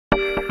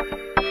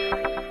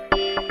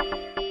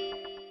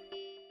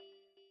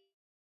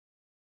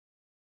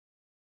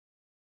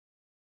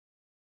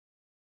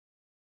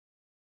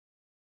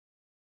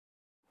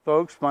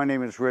Folks, my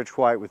name is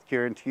Rich.White with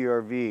Guaranty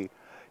RV.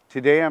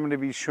 Today I'm going to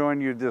be showing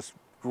you this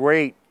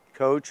great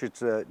coach.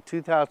 It's a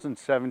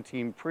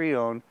 2017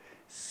 pre-owned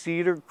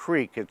Cedar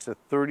Creek. It's a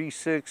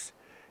 36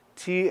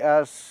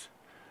 TS,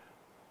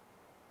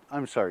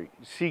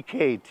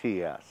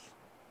 CKTS.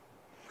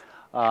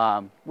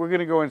 We're going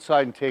to go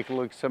inside and take a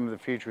look at some of the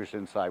features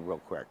inside real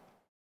quick.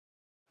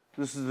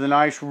 This is the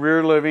nice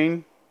rear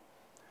living.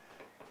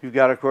 You've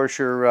got, of course,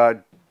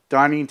 your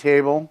dining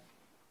table,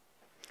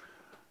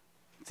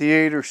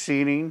 theater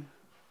seating,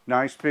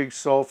 nice big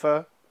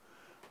sofa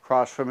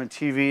across from a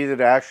TV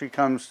that actually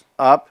comes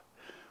up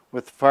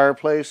with the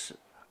fireplace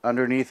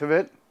underneath of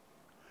it.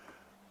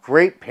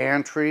 Great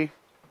pantry.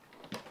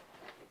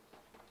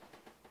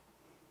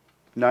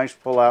 Nice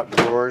pull-out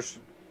drawers.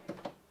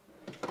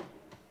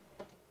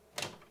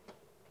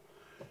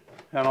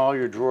 And all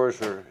your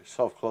drawers are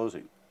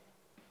self-closing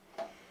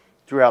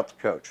throughout the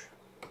coach.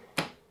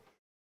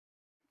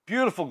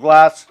 Beautiful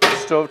glass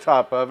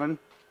stovetop oven.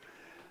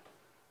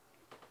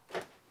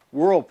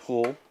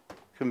 Whirlpool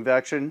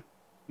convection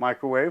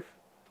microwave.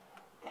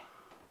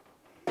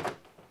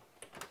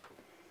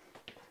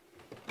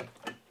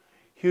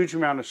 Huge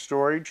amount of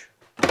storage.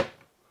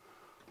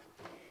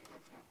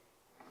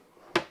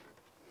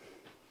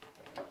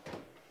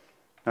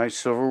 Nice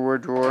silverware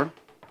drawer.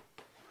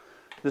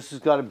 This has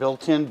got a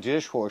built-in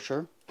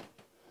dishwasher.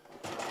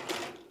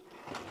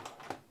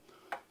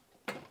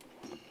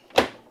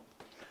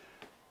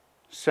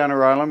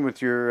 Center island with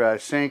your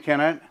sink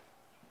in it.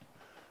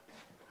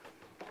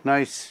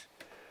 Nice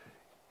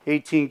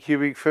 18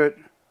 cubic foot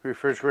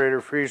refrigerator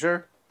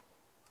freezer.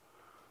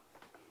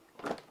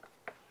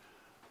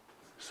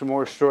 Some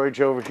more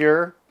storage over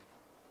here.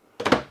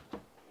 Kind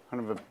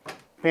of a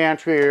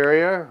pantry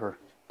area, or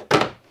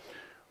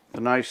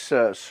a nice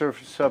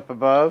surface up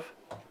above.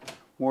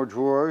 More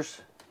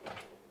drawers.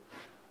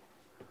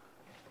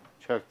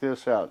 Check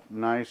this out.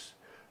 Nice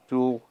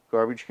dual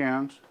garbage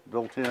cans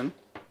built in.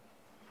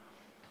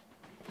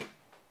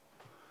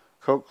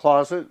 Coat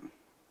closet.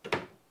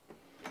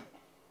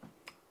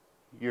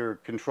 Your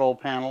control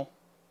panel.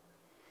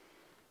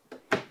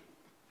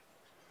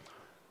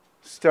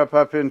 Step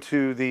up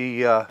into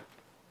the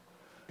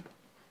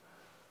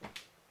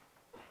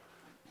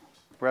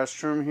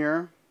restroom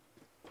here.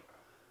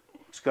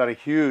 It's got a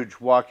huge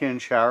walk-in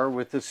shower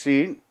with the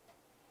seat.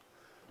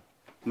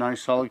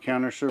 Nice solid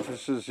counter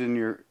surfaces in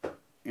your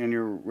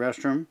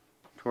restroom,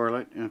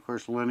 toilet, and of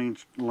course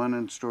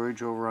linen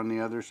storage over on the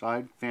other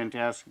side.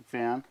 Fantastic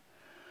fan.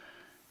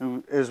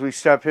 And as we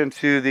step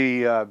into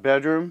the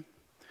bedroom,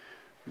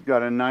 we've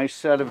got a nice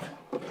set of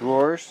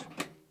drawers.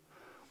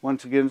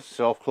 Once again,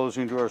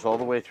 self-closing drawers all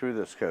the way through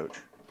this coach.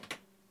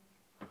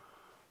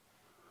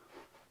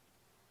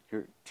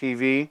 Your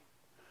TV,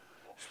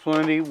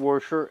 plenty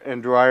washer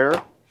and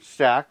dryer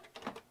stacked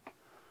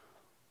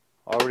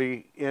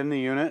already in the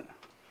unit.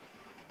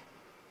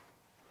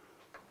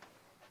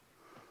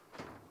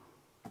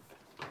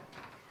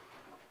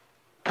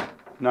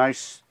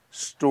 Nice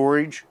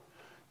storage,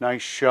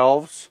 nice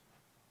shelves.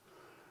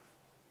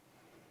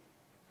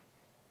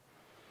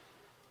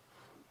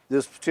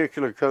 This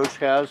particular coach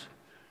has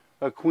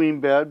a queen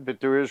bed,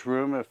 but there is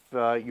room if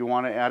you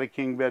want to add a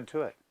king bed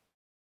to it.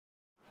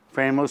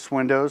 Frameless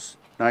windows,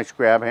 nice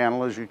grab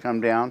handle as you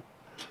come down.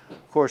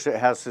 Of course, it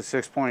has the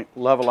 6-point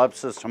level up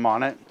system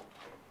on it.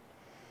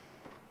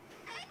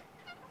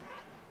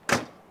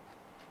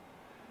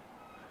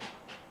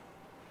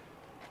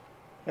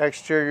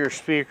 Exterior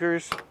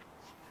speakers.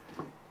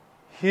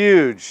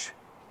 Huge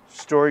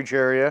storage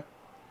area.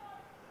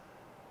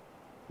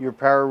 Your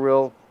power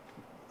reel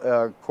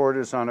cord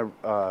is on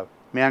a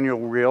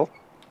manual reel.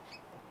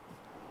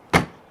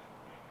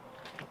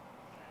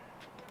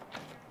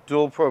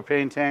 Dual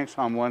propane tanks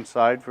on one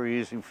side for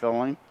easy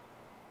filling.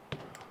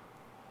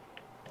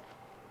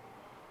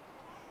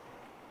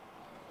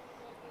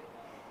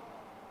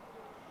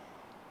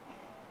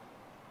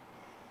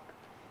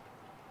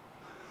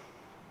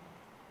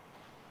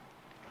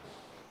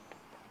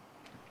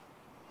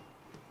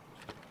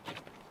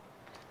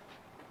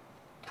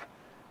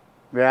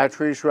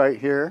 Batteries right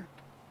here.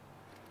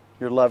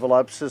 Your level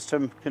up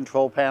system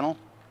control panel.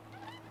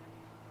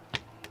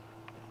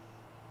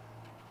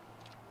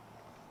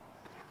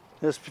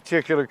 This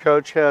particular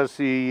coach has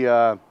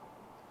the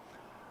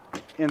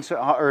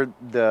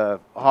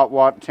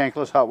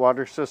tankless hot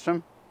water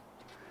system.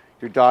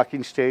 Your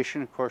docking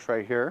station, of course,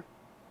 right here.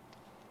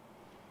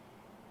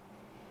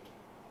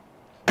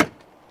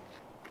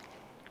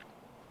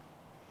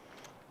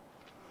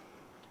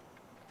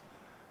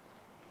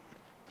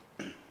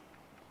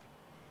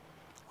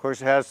 Of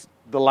course, it has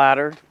the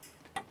ladder,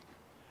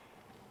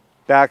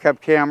 backup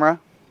camera,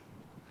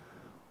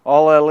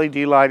 all LED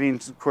lighting,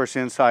 of course,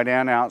 inside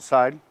and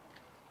outside.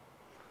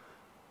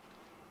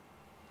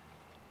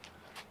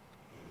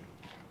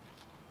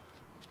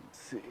 Let's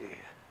see.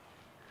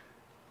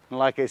 And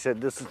like I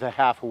said, this is the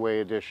Hathaway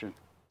edition.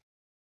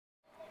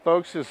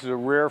 Folks, this is a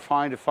rare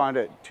find to find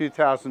a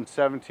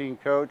 2017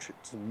 coach.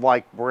 It's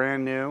like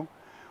brand new.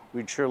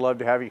 We'd sure love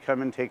to have you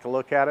come and take a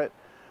look at it.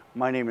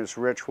 My name is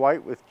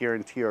Rich.White with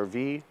Guaranty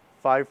RV,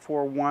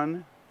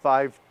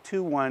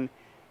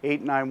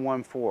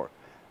 541-521-8914.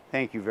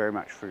 Thank you very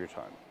much for your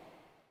time.